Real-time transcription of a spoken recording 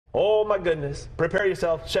Oh my goodness. Prepare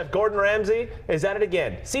yourself. Chef Gordon Ramsay is at it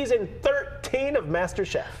again. Season 13 of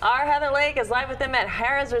MasterChef. Our Heather Lake is live with them at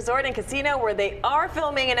Harrah's Resort and Casino, where they are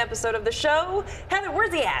filming an episode of the show. Heather,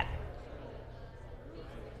 where's he at?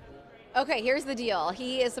 Okay, here's the deal.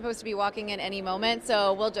 He is supposed to be walking in any moment,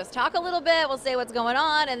 so we'll just talk a little bit, we'll say what's going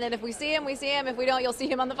on, and then if we see him, we see him. If we don't, you'll see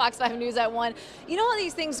him on the Fox 5 News at 1. You know how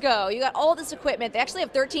these things go. You got all this equipment. They actually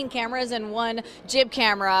have 13 cameras and one jib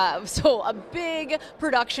camera, so a big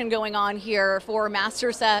production going on here for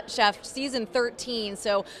MasterChef Season 13.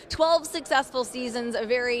 So 12 successful seasons, a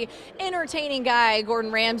very entertaining guy,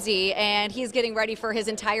 Gordon Ramsay, and he's getting ready for his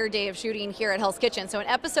entire day of shooting here at Hell's Kitchen. So an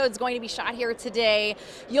episode's going to be shot here today.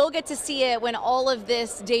 You'll get to see it when all of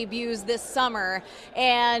this debuts this summer,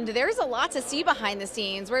 and there's a lot to see behind the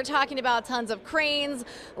scenes. We're talking about tons of cranes,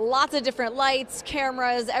 lots of different lights,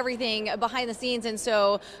 cameras, everything behind the scenes, and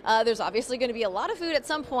so there's obviously going to be a lot of food at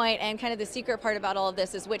some point, and kind of the secret part about all of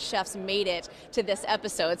this is which chefs made it to this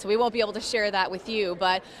episode, so we won't be able to share that with you,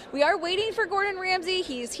 but we are waiting for Gordon Ramsay.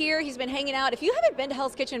 He's here, he's been hanging out. If you haven't been to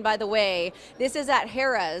Hell's Kitchen, by the way, this is at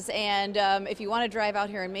Harrah's, and if you want to drive out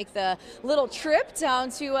here and make the little trip down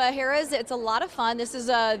to Harrah's, it's a lot of fun. This is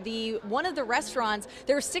one of the restaurants.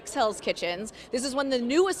 There are 6 Hell's Kitchens. This is one of the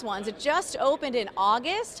newest ones. It just opened in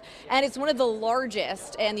August, and it's one of the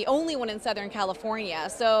largest and the only one in Southern California.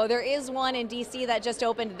 So there is one in DC that just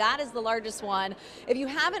opened. That is the largest one. If you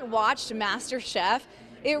haven't watched MasterChef,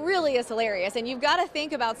 it really is hilarious, and you've got to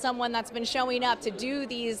think about someone that's been showing up to do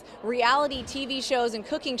these reality TV shows and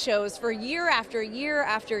cooking shows for year after year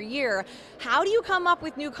after year. How do you come up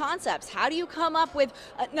with new concepts? How do you come up with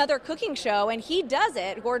another cooking show? And he does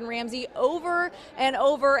it, Gordon Ramsay, over and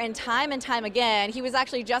over and time again. He was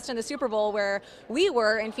actually just in the Super Bowl where we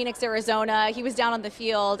were in Phoenix, Arizona. He was down on the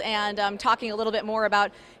field and talking a little bit more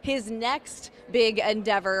about his next big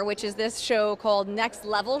endeavor, which is this show called Next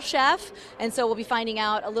Level Chef. And so we'll be finding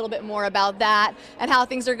out a little bit more about that and how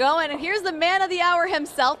things are going. And here's the man of the hour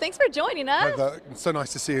himself. Thanks for joining us. So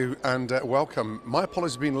nice to see you, and welcome. My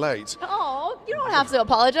apologies for being late. Oh, you don't have to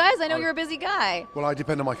apologize. I know you're a busy guy. Well, I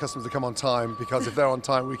depend on my customers to come on time, because if they're on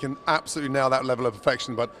time, we can absolutely nail that level of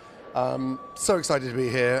perfection. But so excited to be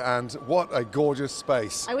here, and what a gorgeous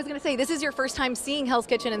space. I was going to say, this is your first time seeing Hell's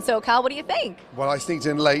Kitchen in SoCal. What do you think? Well, I sneaked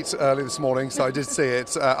in late early this morning, so I did see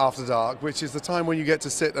it after dark, which is the time when you get to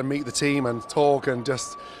sit and meet the team and talk and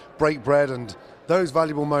just break bread, and those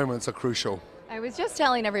valuable moments are crucial. I was just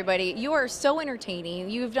telling everybody, you are so entertaining.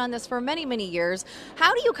 You've done this for many, many years.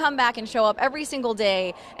 How do you come back and show up every single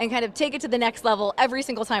day and kind of take it to the next level every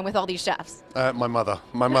single time with all these chefs? My mother,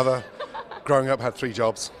 growing up, had 3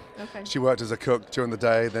 jobs. Okay. She worked as a cook during the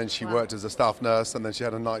day, then she worked as a staff nurse, and then she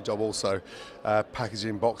had a night job also,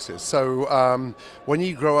 packaging boxes. So when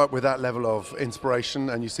you grow up with that level of inspiration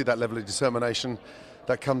and you see that level of determination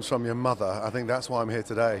that comes from your mother, I think that's why I'm here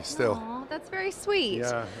today still. Aww, that's very sweet.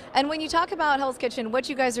 Yeah. And when you talk about Hell's Kitchen, what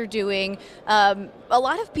you guys are doing, a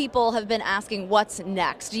lot of people have been asking what's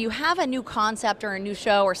next. Do you have a new concept or a new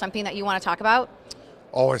show or something that you want to talk about?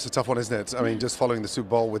 Oh, it's a tough one, isn't it? I mean, just following the Super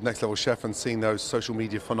Bowl with Next Level Chef and seeing those social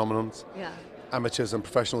media phenomenons, amateurs and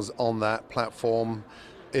professionals on that platform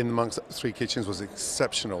in amongst 3 kitchens was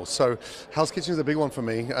exceptional. So Hell's Kitchen is a big one for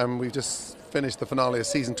me, and we've just finished the finale of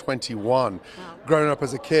season 21. Wow. Growing up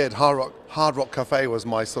as a kid, Hard Rock Cafe was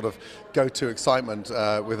my sort of go-to excitement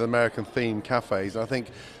with American-themed cafes. And I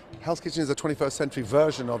think Hell's Kitchen is a 21st century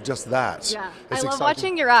version of just that. Yeah, it's I love exciting.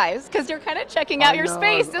 watching your eyes, because you're kind of checking out your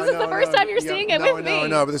space. This is the first time you're seeing it with me. I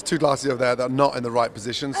know, but there's 2 glasses over there that are not in the right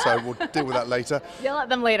position, so we'll deal with that later. Yell at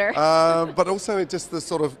them later. But also it's just the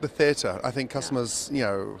sort of the theatre. I think customers, you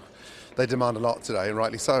know, they demand a lot today, and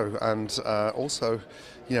rightly so. And also,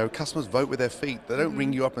 you know, customers vote with their feet. They don't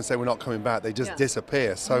ring you up and say we're not coming back. They just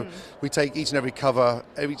disappear. So we take each and every cover,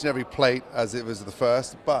 each and every plate as it was the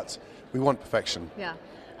first, but we want perfection. Yeah.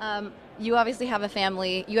 You obviously have a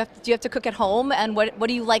family. Do you have to cook at home? And what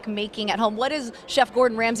do you like making at home? What does Chef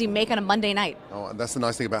Gordon Ramsay make on a Monday night? Oh, and that's the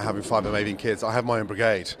nice thing about having 5 amazing kids. I have my own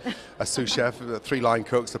brigade, a sous chef, 3 line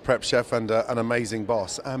cooks, a prep chef, and an amazing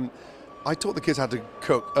boss. I taught the kids how to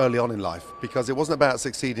cook early on in life, because it wasn't about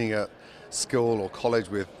succeeding at school or college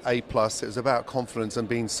with A+. It was about confidence and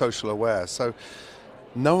being social aware. So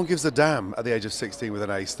no one gives a damn at the age of 16 with an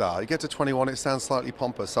A star. You get to 21, it sounds slightly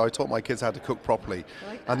pompous. So I taught my kids how to cook properly.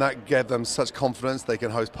 And that gave them such confidence. They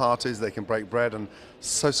can host parties, they can break bread, and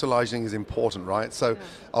socializing is important, right? So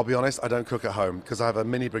I'll be honest, I don't cook at home, because I have a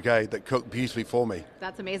mini brigade that cook beautifully for me.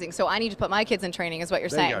 That's amazing. So I need to put my kids in training, is what you're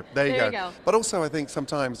saying. There you go. But also I think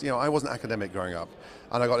sometimes, you know, I wasn't academic growing up,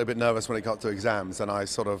 and I got a bit nervous when it got to exams, and I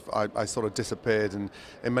sort of disappeared, and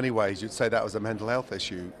in many ways you'd say that was a mental health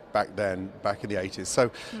issue. back then, back in the 80s.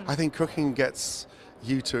 So I think cooking gets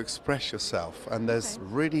you to express yourself, and there's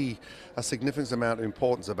really a significant amount of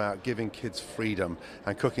importance about giving kids freedom,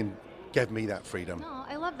 and cooking gave me that freedom. Oh,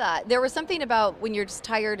 I love that. There was something about when you're just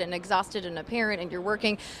tired and exhausted and a parent and you're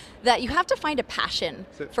working that you have to find a passion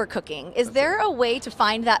for cooking. Is there a way to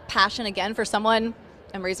find that passion again for someone,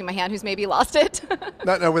 I'm raising my hand, who's maybe lost it?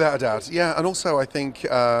 No, without a doubt. Yeah, and also I think,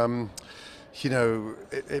 you know,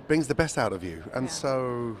 it brings the best out of you. And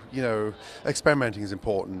so, you know, experimenting is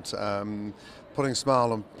important. Putting a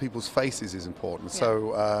smile on people's faces is important.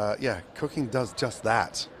 So, yeah, cooking does just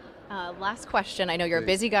that. Last question. I know you're a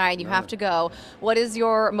busy guy and you have to go. What is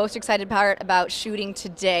your most excited part about shooting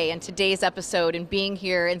today and today's episode and being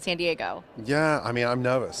here in San Diego? Yeah, I mean, I'm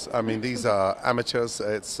nervous. I mean, these are amateurs.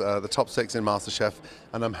 It's the top 6 in MasterChef,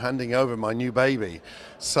 and I'm handing over my new baby.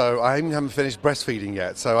 So I even haven't finished breastfeeding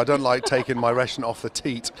yet. So I don't like taking my ration off the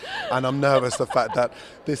teat, and I'm nervous the fact that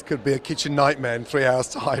this could be a kitchen nightmare in 3 hours'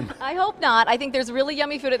 time. I hope not. I think there's really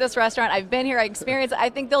yummy food at this restaurant. I've been here. I experienced it. I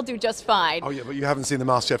think they'll do just fine. Oh yeah, but you haven't seen the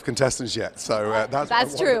MasterChef contestants yet, so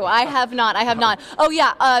that's true. I have not. I have not. Oh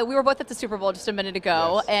yeah, we were both at the Super Bowl just a minute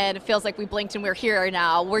ago, and it feels like we blinked and we're here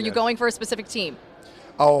now. Were you going for a specific team?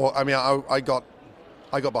 Oh, I mean, I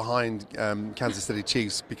got behind Kansas City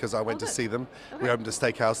Chiefs because I went to see them. We opened a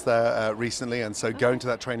steakhouse there recently, and so going to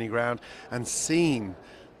that training ground and seeing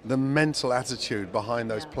the mental attitude behind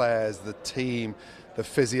those players, the team, the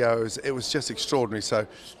physios, it was just extraordinary. So,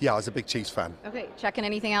 yeah, I was a big Chiefs fan. Okay, checking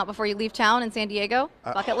anything out before you leave town in San Diego?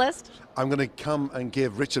 Bucket list? I'm going to come and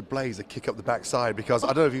give Richard Blaze a kick up the backside because I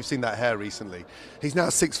don't know if you've seen that hair recently. He's now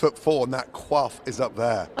 6'4", and that coif is up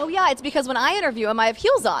there. Oh yeah, it's because when I interview him, I have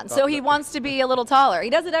heels on, so he wants to be a little taller. He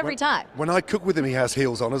does it every time. When I cook with him, he has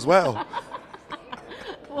heels on as well.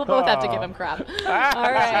 We'll both have to give him crap. All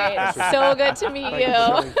right, so good to meet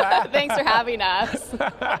you. Thanks for having us.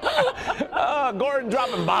 Gordon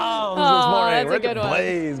dropping bombs this morning. That's a Richard good one.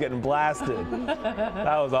 Blaze getting blasted.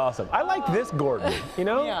 That was awesome. I like this Gordon, you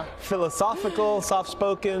know? Philosophical,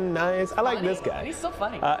 soft-spoken, nice. I like this guy. He's so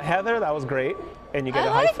funny. Heather, that all right. And you get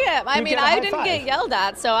I like him. I mean, I didn't get yelled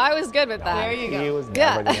at, so I was good with that. There you go. He was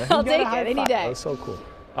Yeah, never gonna- I'll he got a take high it any five. day. That was so cool.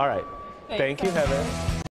 All right. Thank you, Heather.